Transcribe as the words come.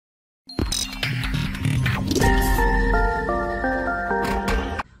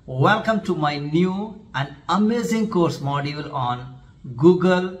Welcome to my new and amazing course module on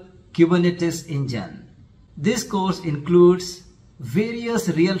Google Kubernetes Engine. This course includes various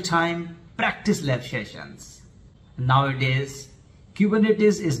real-time practice lab sessions. Nowadays,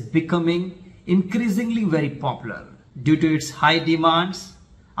 Kubernetes is becoming increasingly very popular due to its high demands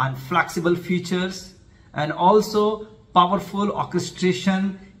and flexible features and also powerful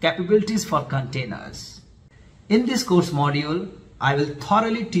orchestration capabilities for containers. In this course module, I will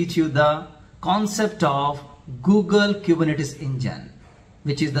thoroughly teach you the concept of Google Kubernetes Engine,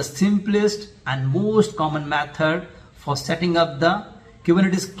 which is the simplest and most common method for setting up the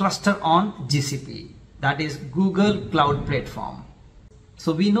Kubernetes cluster on GCP, that is Google Cloud Platform.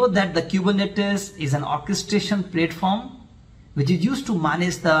 So we know that the Kubernetes is an orchestration platform which is used to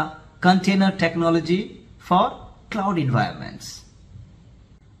manage the container technology for cloud environments.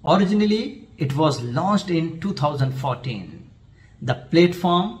 Originally, it was launched in 2014. The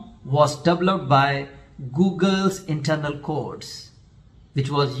platform was developed by Google's internal codes, which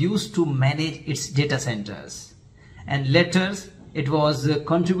was used to manage its data centers, and later it was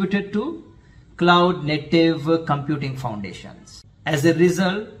contributed to cloud native computing foundations. As a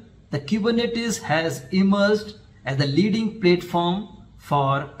result, the Kubernetes has emerged as the leading platform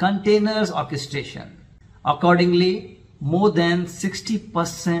for containers orchestration. Accordingly, more than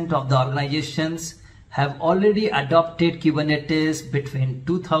 60% of the organizations have already adopted Kubernetes between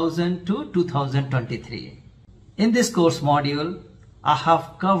 2000 to 2023. In this course module, I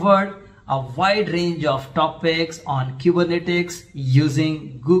have covered a wide range of topics on Kubernetes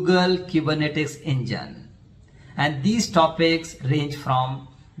using Google Kubernetes Engine. And these topics range from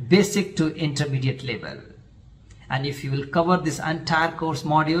basic to intermediate level. And if you will cover this entire course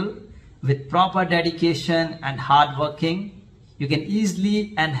module with proper dedication and hard working, you can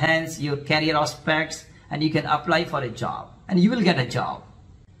easily enhance your career aspects and you can apply for a job and you will get a job.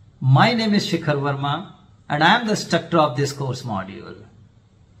 My name is Shikhar Verma and I am the instructor of this course module.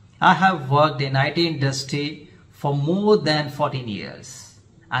 I have worked in IT industry for more than 14 years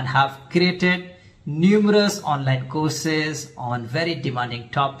and have created numerous online courses on very demanding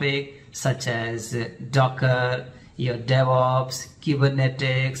topics such as Docker, your DevOps,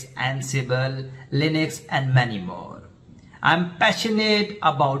 Kubernetes, Ansible, Linux, and many more. I'm passionate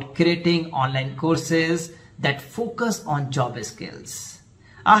about creating online courses that focus on job skills.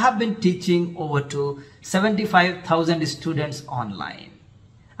 I have been teaching over to 75,000 students online.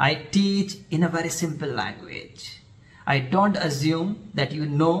 I teach in a very simple language. I don't assume that you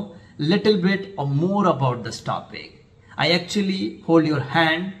know little bit or more about this topic. I actually hold your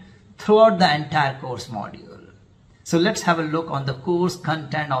hand throughout the entire course module. So let's have a look on the course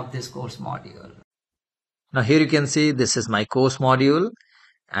content of this course module. Now here you can see this is my course module,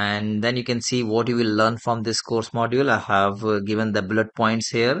 and then you can see what you will learn from this course module. I have given the bullet points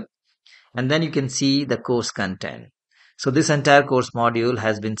here, and then you can see the course content. So this entire course module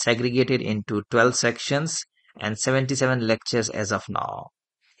has been segregated into 12 sections and 77 lectures as of now.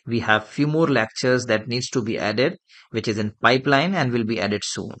 We have few more lectures that needs to be added, which is in pipeline and will be added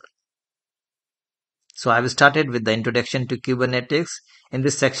soon. So I have started with the introduction to Kubernetes. In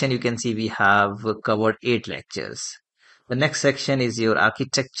this section, you can see we have covered 8 lectures. The next section is your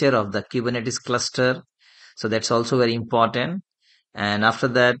architecture of the Kubernetes cluster. So that's also very important. And after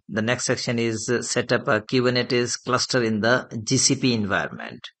that, the next section is set up a Kubernetes cluster in the GCP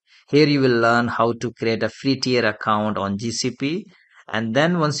environment. Here you will learn how to create a free tier account on GCP. And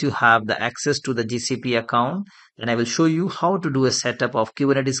then once you have the access to the GCP account, then I will show you how to do a setup of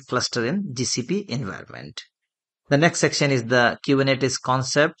Kubernetes cluster in GCP environment. The next section is the Kubernetes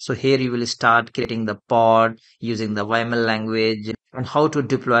concept. So here you will start creating the pod using the YAML language and how to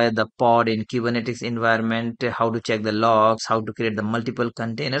deploy the pod in Kubernetes environment, how to check the logs, how to create the multiple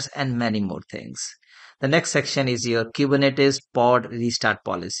containers and many more things. The next section is your Kubernetes pod restart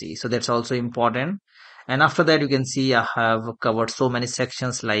policy. So that's also important. And after that, you can see I have covered so many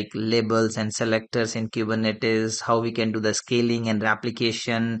sections like labels and selectors in Kubernetes, how we can do the scaling and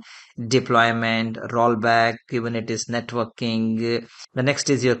replication, deployment, rollback, Kubernetes networking. The next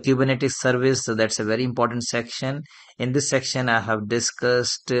is your Kubernetes service. So that's a very important section. In this section, I have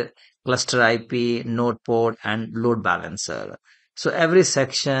discussed cluster IP, node port, and load balancer. So every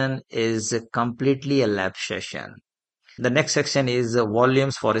section is completely a lab session. The next section is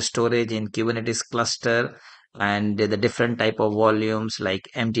volumes for storage in Kubernetes cluster and the different type of volumes like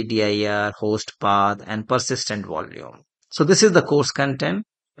mtdir, host path, and persistent volume. So this is the course content.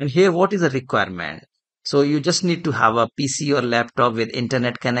 And here what is the requirement? So you just need to have a PC or laptop with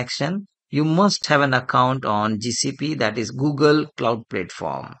internet connection. You must have an account on GCP, that is Google Cloud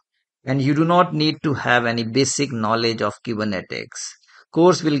Platform. And you do not need to have any basic knowledge of Kubernetes.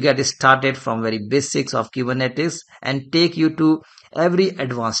 course will get started from very basics of Kubernetes and take you to every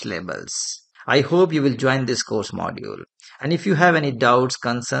advanced levels. I hope you will join this course module. And if you have any doubts,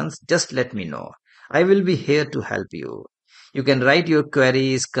 concerns, just let me know. I will be here to help you. You can write your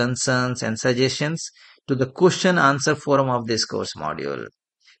queries, concerns, and suggestions to the question answer forum of this course module.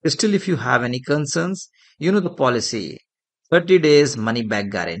 Still, if you have any concerns, you know the policy 30 days money back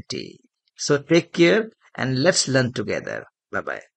guarantee. So take care and let's learn together. Bye bye.